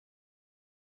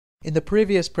In the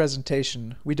previous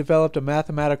presentation, we developed a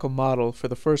mathematical model for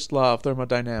the first law of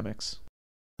thermodynamics.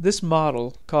 This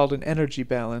model, called an energy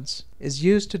balance, is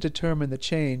used to determine the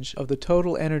change of the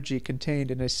total energy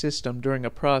contained in a system during a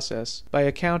process by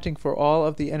accounting for all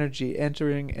of the energy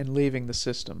entering and leaving the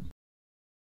system.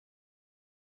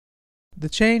 The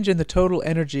change in the total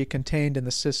energy contained in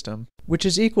the system, which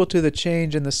is equal to the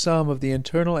change in the sum of the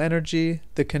internal energy,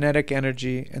 the kinetic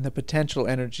energy, and the potential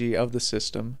energy of the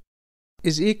system,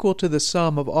 is equal to the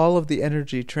sum of all of the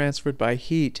energy transferred by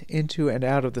heat into and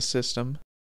out of the system,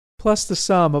 plus the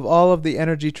sum of all of the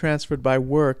energy transferred by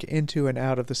work into and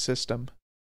out of the system,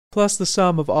 plus the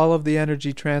sum of all of the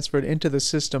energy transferred into the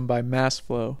system by mass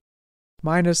flow,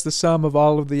 minus the sum of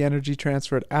all of the energy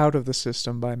transferred out of the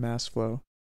system by mass flow.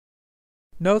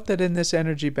 Note that in this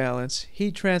energy balance,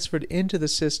 heat transferred into the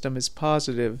system is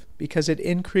positive because it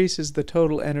increases the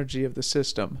total energy of the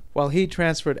system, while heat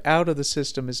transferred out of the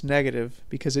system is negative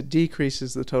because it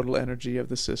decreases the total energy of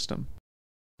the system.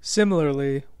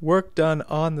 Similarly, work done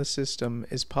on the system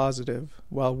is positive,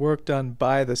 while work done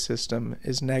by the system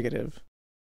is negative.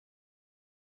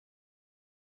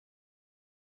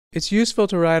 It's useful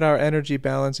to write our energy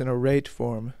balance in a rate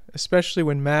form, especially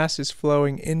when mass is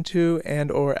flowing into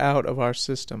and/or out of our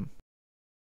system.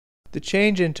 The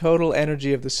change in total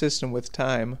energy of the system with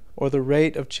time, or the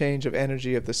rate of change of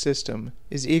energy of the system,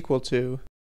 is equal to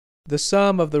the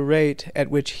sum of the rate at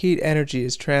which heat energy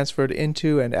is transferred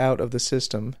into and out of the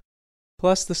system,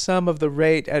 plus the sum of the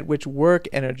rate at which work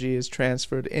energy is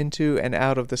transferred into and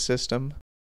out of the system,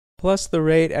 plus the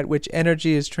rate at which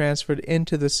energy is transferred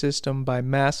into the system by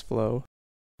mass flow,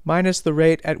 minus the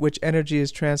rate at which energy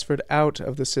is transferred out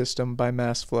of the system by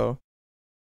mass flow.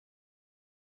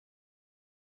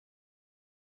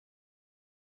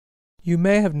 You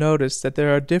may have noticed that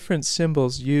there are different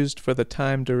symbols used for the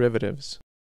time derivatives.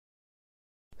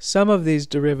 Some of these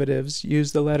derivatives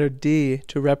use the letter d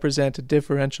to represent a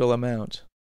differential amount.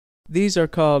 These are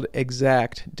called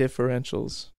exact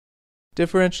differentials.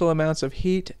 Differential amounts of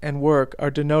heat and work are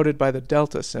denoted by the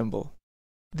delta symbol.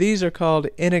 These are called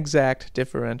inexact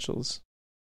differentials.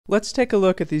 Let's take a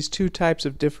look at these two types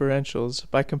of differentials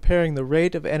by comparing the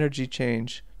rate of energy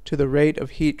change to the rate of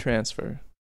heat transfer.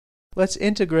 Let's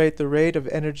integrate the rate of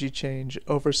energy change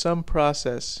over some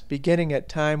process beginning at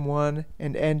time 1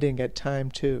 and ending at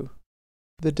time 2.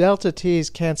 The delta t's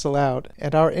cancel out,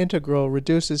 and our integral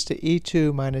reduces to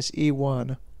e2 minus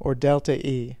e1, or delta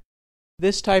E.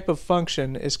 This type of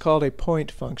function is called a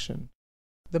point function.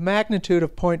 The magnitude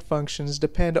of point functions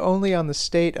depend only on the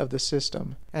state of the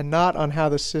system, and not on how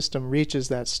the system reaches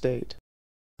that state.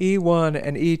 E1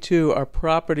 and E2 are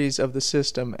properties of the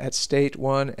system at state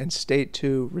 1 and state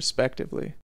 2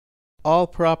 respectively. All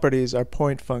properties are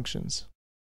point functions.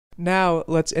 Now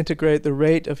let's integrate the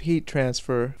rate of heat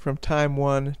transfer from time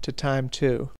 1 to time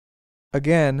 2.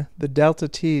 Again, the delta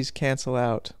t's cancel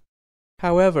out.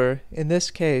 However, in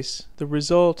this case, the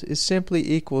result is simply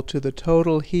equal to the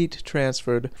total heat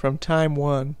transferred from time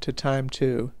 1 to time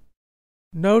 2.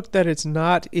 Note that it's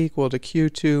not equal to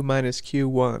Q2 minus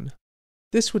Q1.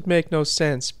 This would make no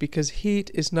sense because heat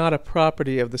is not a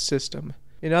property of the system.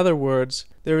 In other words,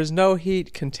 there is no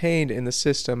heat contained in the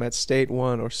system at state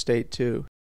 1 or state 2.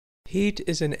 Heat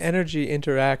is an energy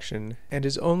interaction and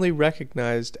is only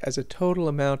recognized as a total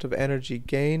amount of energy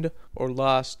gained or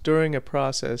lost during a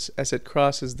process as it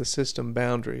crosses the system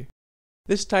boundary.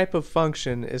 This type of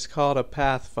function is called a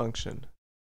path function.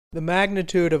 The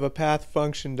magnitude of a path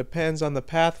function depends on the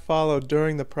path followed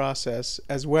during the process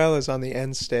as well as on the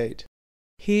end state.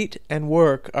 Heat and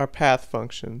work are path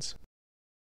functions.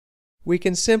 We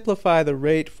can simplify the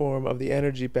rate form of the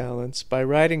energy balance by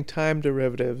writing time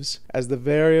derivatives as the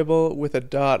variable with a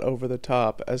dot over the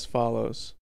top as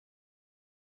follows.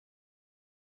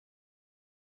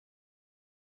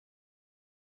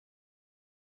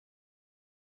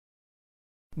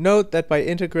 Note that by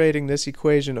integrating this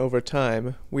equation over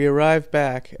time, we arrive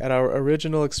back at our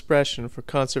original expression for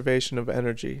conservation of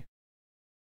energy.